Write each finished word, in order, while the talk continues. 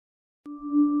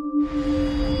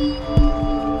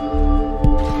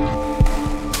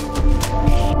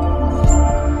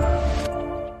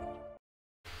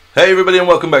Hey everybody and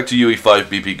welcome back to UE5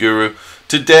 BP Guru.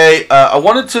 Today I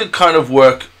wanted to kind of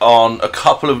work on a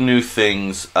couple of new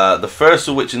things. The first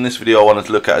of which in this video I wanted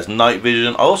to look at is night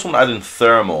vision. I also want to add in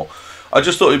thermal. I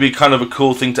just thought it would be kind of a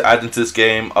cool thing to add into this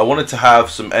game. I wanted to have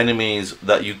some enemies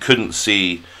that you couldn't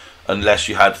see unless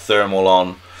you had thermal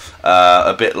on.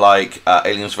 A bit like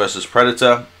Aliens vs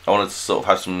Predator. I wanted to sort of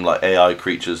have some like AI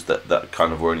creatures that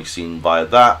kind of were only seen via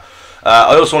that.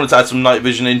 I also wanted to add some night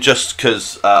vision in just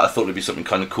because I thought it would be something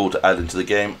kind of cool to add into the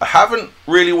game. I haven't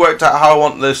really worked out how I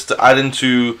want this to add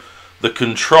into the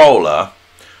controller.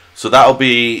 So that'll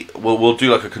be, we'll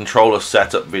do like a controller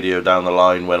setup video down the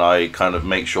line when I kind of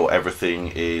make sure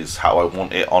everything is how I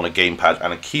want it on a gamepad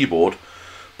and a keyboard.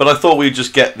 But I thought we'd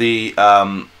just get the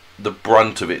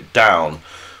brunt of it down.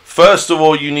 First of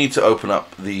all, you need to open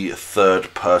up the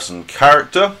third person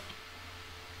character.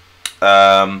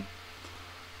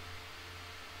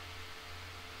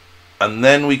 And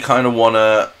then we kind of want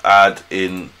to add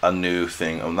in a new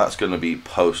thing, and that's going to be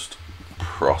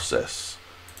post-process.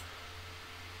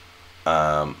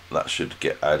 That should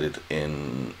get added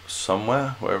in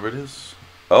somewhere, wherever it is.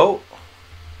 Oh!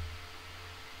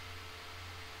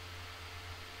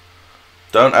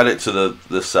 Don't add it to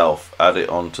the self, add it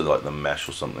onto like the mesh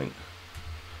or something.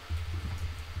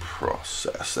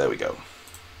 Process, there we go.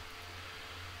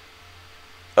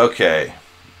 Okay,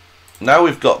 now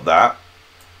we've got that.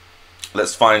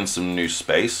 Let's find some new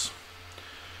space.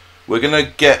 We're gonna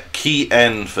get key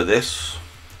N for this,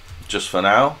 just for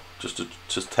now, just to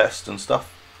test and stuff.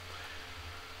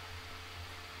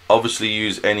 Obviously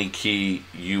use any key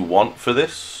you want for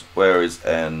this. Where is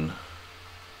N?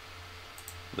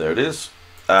 There it is.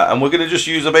 And we're gonna just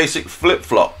use a basic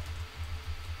flip-flop,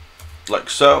 like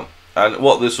so. And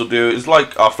what this will do is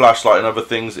like our flashlight and other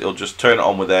things, it'll just turn it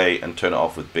on with A and turn it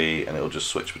off with B, and it'll just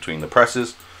switch between the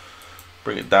presses.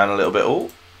 Bring it down a little bit.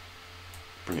 Oh,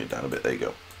 bring it down a bit. There you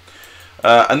go.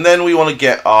 And then we want to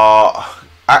get our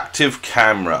active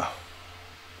camera,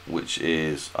 which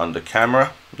is under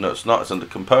camera. No, it's not. It's under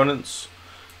components.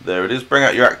 There it is. Bring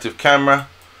out your active camera,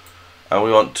 and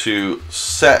we want to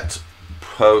set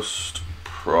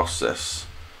post-process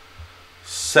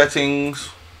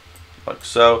settings, like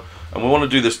so. And we want to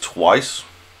do this twice.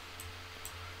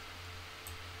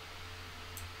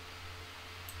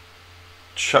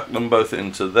 Chuck them both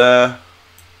into there,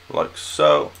 like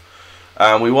so.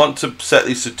 And we want to set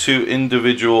these to two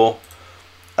individual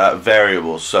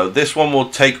variables. So this one will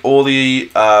take all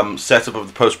the setup of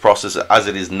the post processor as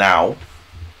it is now.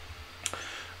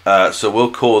 So we'll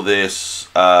call this,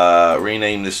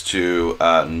 rename this to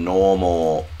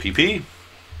normal PP.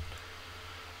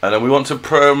 And then we want to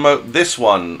promote this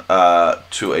one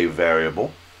to a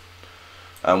variable.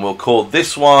 And we'll call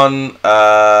this one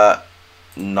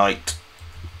night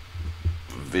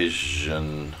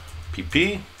vision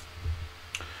PP.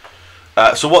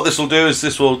 So what this will do is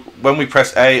this will, when we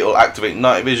press A, it will activate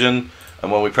night vision,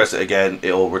 and when we press it again,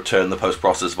 it will return the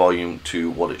post-process volume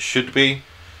to what it should be.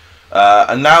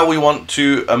 And now we want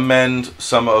to amend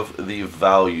some of the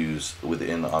values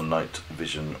within our night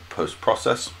vision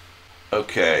post-process.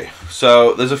 Okay,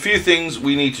 so there's a few things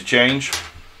we need to change.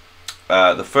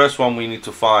 The first one we need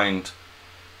to find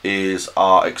is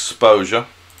our exposure.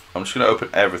 I'm just going to open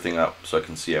everything up so I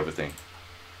can see everything.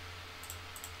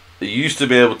 You used to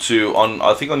be able to,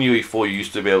 I think on UE4 you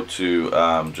used to be able to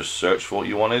just search for what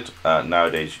you wanted.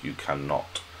 Nowadays you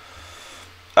cannot.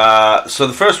 So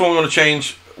the first one we're going to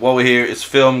change while we're here is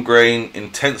film grain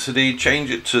intensity.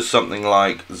 Change it to something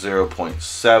like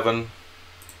 0.7.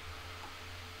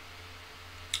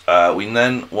 We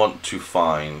then want to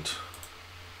find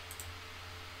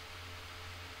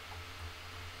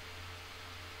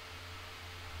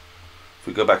if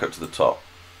we go back up to the top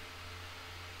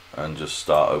and just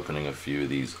start opening a few of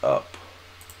these up.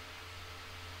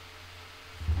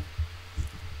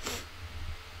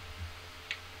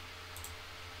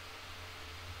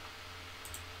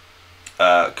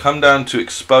 Come down to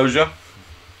exposure,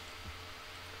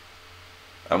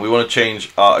 and we want to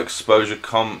change our exposure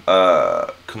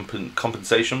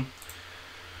compensation.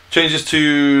 Change this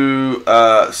to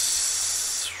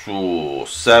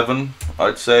 7,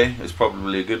 I'd say, is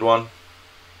probably a good one.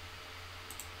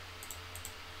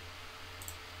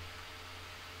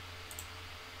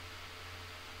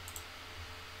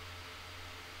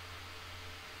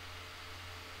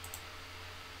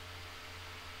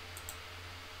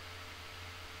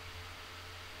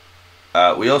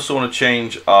 We also want to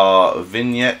change our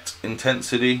vignette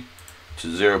intensity to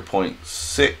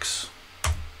 0.6.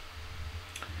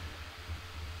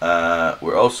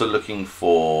 We're also looking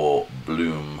for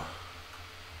bloom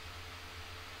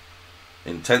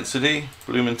intensity.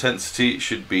 Bloom intensity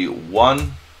should be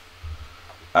 1.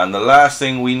 And the last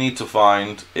thing we need to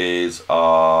find is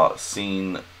our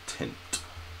scene tint.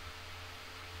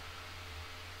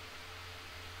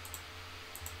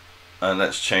 And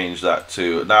let's change that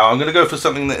to, now I'm going to go for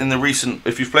something that in the recent,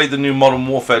 if you've played the new Modern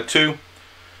Warfare 2,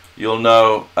 you'll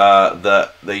know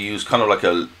that they use kind of like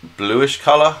a bluish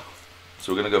color.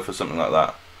 So we're going to go for something like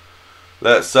that.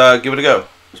 Let's give it a go.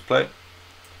 Let's play.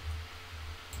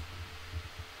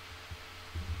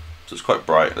 So it's quite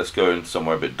bright. Let's go in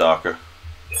somewhere a bit darker.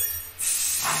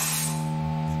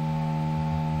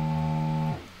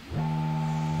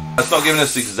 That's not giving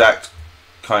us the exact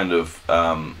kind of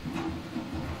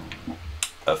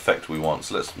effect we want,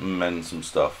 so let's mend some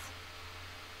stuff.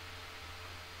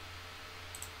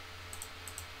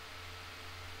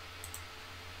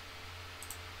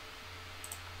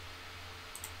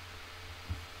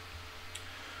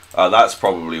 That's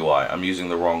probably why. I'm using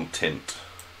the wrong tint.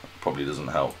 Probably doesn't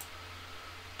help.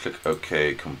 Click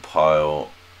OK, compile,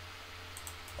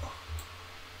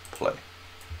 play.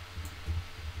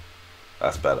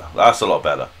 That's better. That's a lot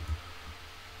better.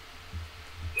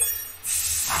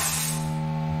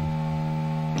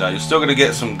 Now you're still going to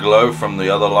get some glow from the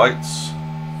other lights.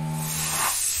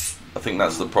 I think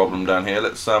that's the problem down here.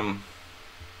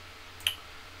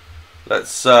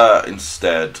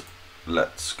 Instead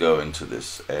let's go into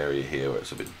this area here where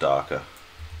it's a bit darker.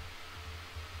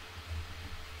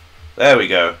 There we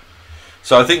go.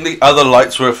 So I think the other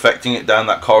lights were affecting it down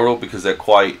that corridor because they're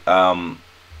quite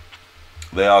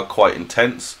they are quite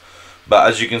intense. But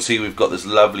as you can see, we've got this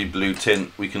lovely blue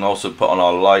tint. We can also put on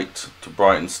our light to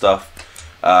brighten stuff.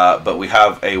 But we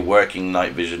have a working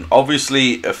night vision.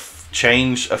 Obviously,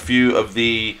 change a few of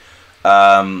the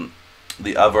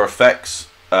other effects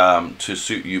to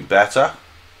suit you better.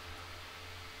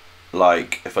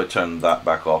 Like if I turn that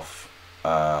back off,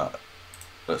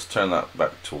 let's turn that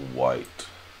back to white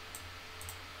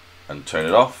and turn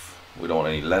it off. We don't want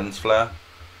any lens flare.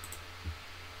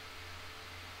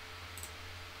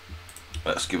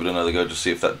 Let's give it another go to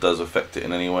see if that does affect it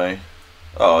in any way.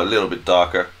 Oh, a little bit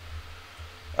darker.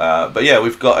 But yeah,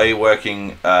 we've got a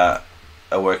working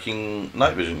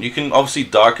night vision. You can obviously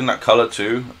darken that color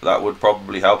too. That would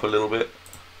probably help a little bit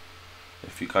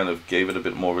if you kind of gave it a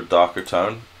bit more of a darker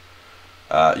tone.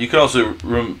 You can also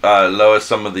lower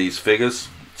some of these figures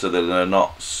so that they're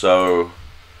not so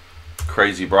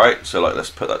crazy bright. So like let's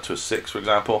put that to a 6 for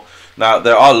example. Now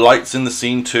there are lights in the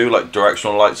scene too, like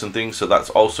directional lights and things, so that's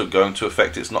also going to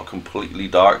affect it. It's not completely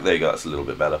dark. There you go, that's a little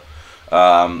bit better.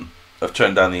 I've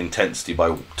turned down the intensity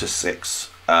to 6,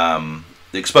 the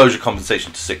exposure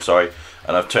compensation to 6, sorry,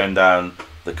 and I've turned down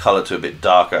the color to a bit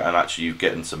darker, and actually you're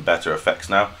getting some better effects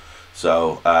now.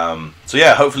 So so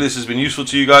yeah, hopefully this has been useful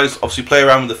to you guys. Obviously play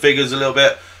around with the figures a little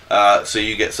bit so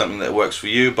you get something that works for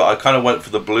you, but I kind of went for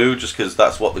the blue just because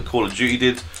that's what the Call of Duty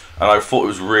did, and I thought it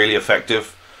was really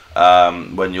effective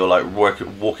when you're like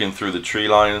walking through the tree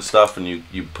line and stuff, and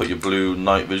you put your blue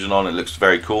night vision on. It looks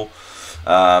very cool.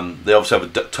 They obviously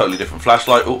have a totally different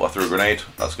flashlight. Oh, I threw a grenade.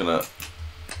 That's gonna,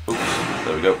 oops,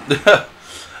 there we go.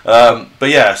 But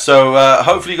yeah, so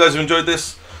hopefully you guys have enjoyed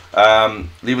this.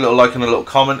 Leave a little like and a little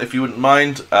comment if you wouldn't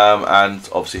mind, and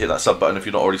obviously hit that sub button if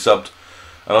you're not already subbed,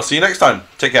 and I'll see you next time.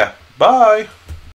 Take care. Bye.